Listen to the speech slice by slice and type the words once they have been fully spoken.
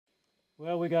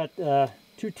Well, we got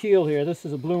two teal here. This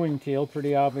is a blue-winged teal,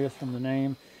 pretty obvious from the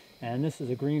name, and this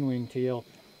is a green-winged teal.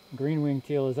 Green-winged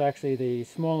teal is actually the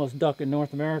smallest duck in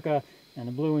North America, and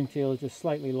the blue-winged teal is just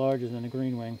slightly larger than the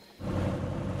green-wing.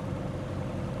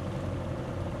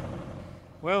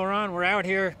 Well, Ron, we're out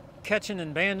here catching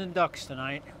and banding ducks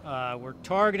tonight. We're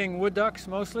targeting wood ducks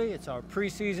mostly. It's our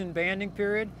pre-season banding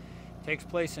period. It takes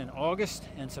place in August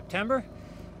and September.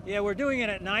 Yeah, we're doing it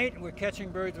at night. We're catching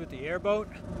birds with the airboat.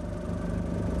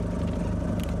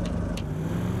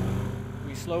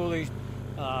 We slowly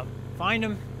find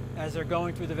them as they're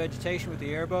going through the vegetation with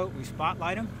the airboat. We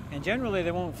spotlight them, and generally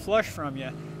they won't flush from you.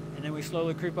 And then we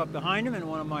slowly creep up behind them, and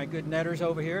one of my good netters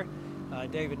over here,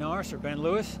 David Norris or Ben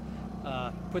Lewis,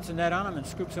 puts a net on them and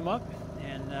scoops them up,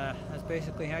 and that's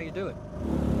basically how you do it.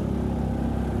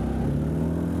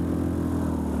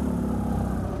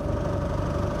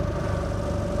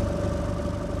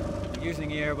 Using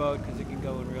the airboat because it can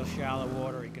go in real shallow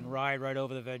water. It can ride right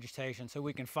over the vegetation, so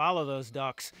we can follow those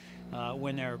ducks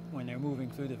when they're moving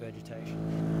through the vegetation.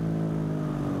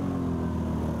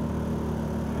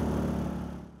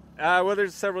 Well,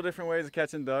 there's several different ways of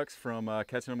catching ducks, from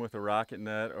catching them with a rocket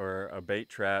net or a bait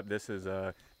trap. This is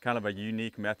kind of a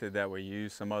unique method that we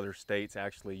use. Some other states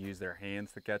actually use their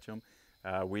hands to catch them.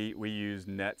 We use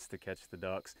nets to catch the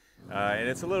ducks, and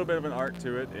it's a little bit of an art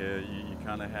to it. You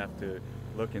kind of have to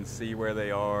look and see where they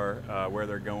are, where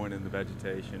they're going in the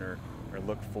vegetation, or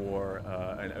look for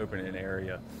an open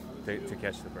area to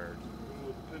catch the birds.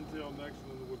 The pintail next,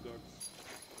 and then the wood ducks.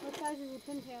 What size is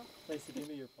the pintail? Lacey, give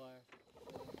me your pliers.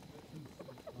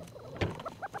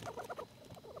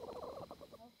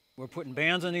 We're putting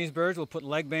bands on these birds. We'll put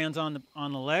leg bands on the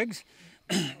legs,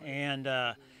 and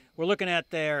we're looking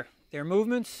at their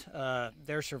movements,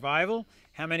 their survival,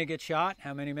 how many get shot,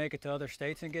 how many make it to other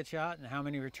states and get shot, and how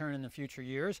many return in the future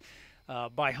years.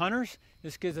 By hunters,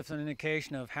 this gives us an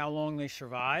indication of how long they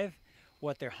survive,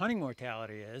 what their hunting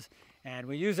mortality is, and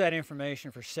we use that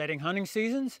information for setting hunting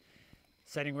seasons,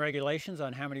 setting regulations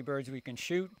on how many birds we can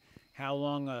shoot, how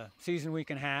long a season we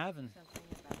can have. And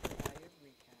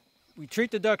we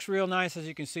treat the ducks real nice. As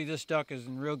you can see, this duck is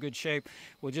in real good shape.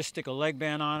 We'll just stick a leg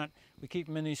band on it. We keep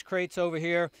them in these crates over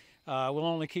here. We'll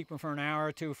only keep them for an hour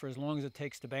or two, for as long as it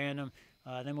takes to band them.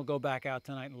 Then we'll go back out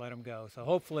tonight and let them go. So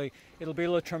hopefully it'll be a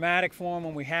little traumatic for them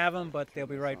when we have them, but they'll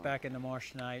be right back in the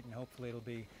marsh tonight, and hopefully it'll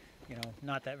be,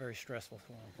 not that very stressful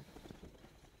for them.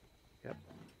 Yep.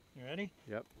 You ready?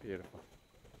 Yep, beautiful.